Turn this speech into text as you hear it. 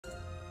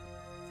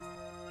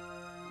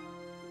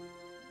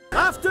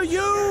After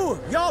you!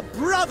 Your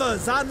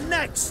brothers are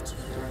next!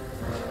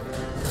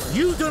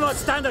 You do not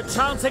stand a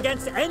chance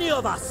against any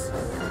of us!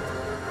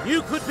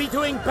 You could be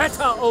doing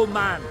better, old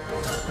man!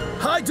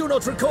 I do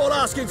not recall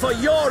asking for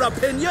your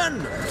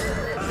opinion!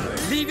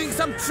 Leaving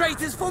some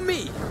traitors for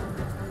me!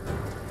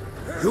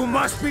 You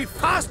must be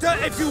faster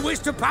if you wish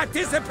to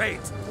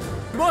participate!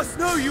 You must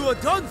know you are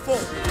done for!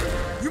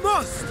 You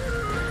must!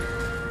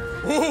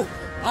 Oh,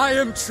 I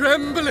am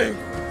trembling!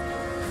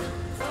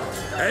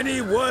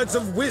 Any words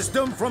of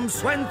wisdom from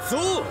Sun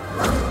Tzu?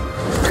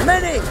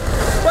 Many,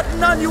 but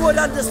none you would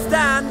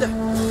understand.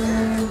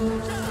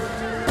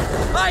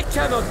 I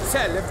cannot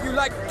tell if you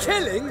like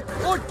killing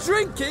or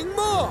drinking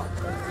more!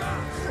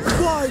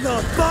 Why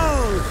not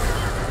both?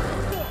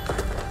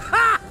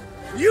 Ha!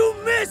 You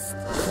missed!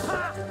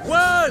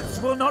 Words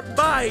will not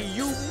buy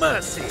you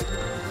mercy.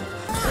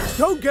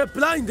 Don't get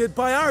blinded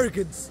by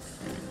arrogance.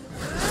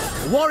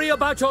 Worry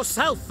about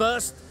yourself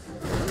first.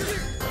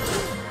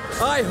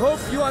 I hope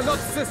you are not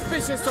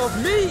suspicious of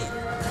me.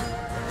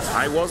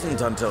 I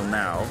wasn't until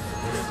now.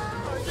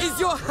 Is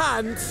your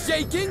hand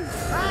shaking?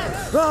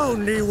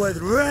 Only with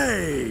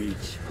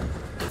rage.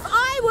 If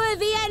I were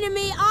the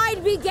enemy,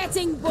 I'd be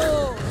getting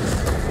bored.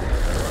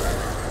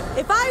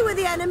 If I were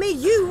the enemy,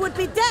 you would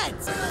be dead.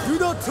 Do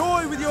not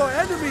toy with your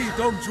enemy,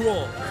 Dong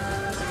Zhuo.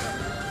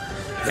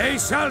 They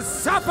shall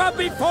suffer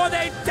before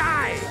they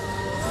die!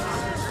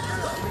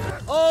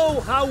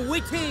 Oh, how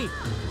witty!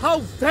 How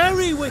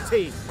very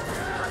witty!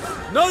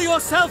 Know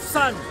yourself,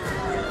 son,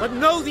 but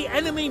know the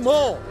enemy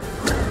more.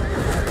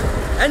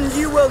 And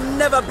you will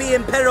never be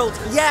imperiled.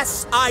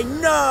 Yes, I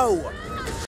know.